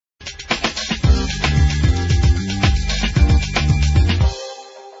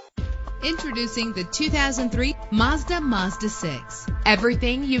Introducing the 2003 Mazda 6.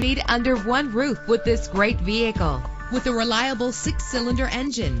 Everything you need under one roof with this great vehicle. With a reliable 6-cylinder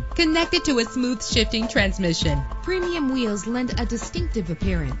engine connected to a smooth shifting transmission. Premium wheels lend a distinctive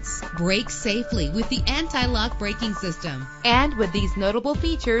appearance. Brake safely with the anti-lock braking system. And with these notable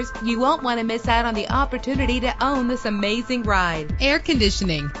features, you won't want to miss out on the opportunity to own this amazing ride. Air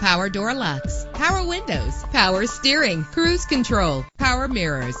conditioning, power door locks, power windows, power steering, cruise control, power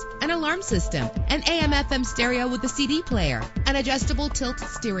mirrors, an alarm system, an AM/FM stereo with a CD player, an adjustable tilt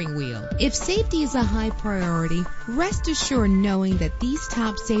steering wheel. If safety is a high priority, rest assured knowing that these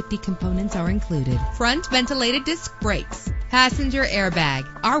top safety components are included. Front ventilated disc brakes, passenger airbag.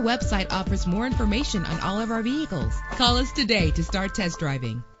 Our website offers more information on all of our vehicles. Call us today to start test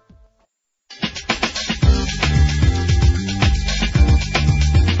driving.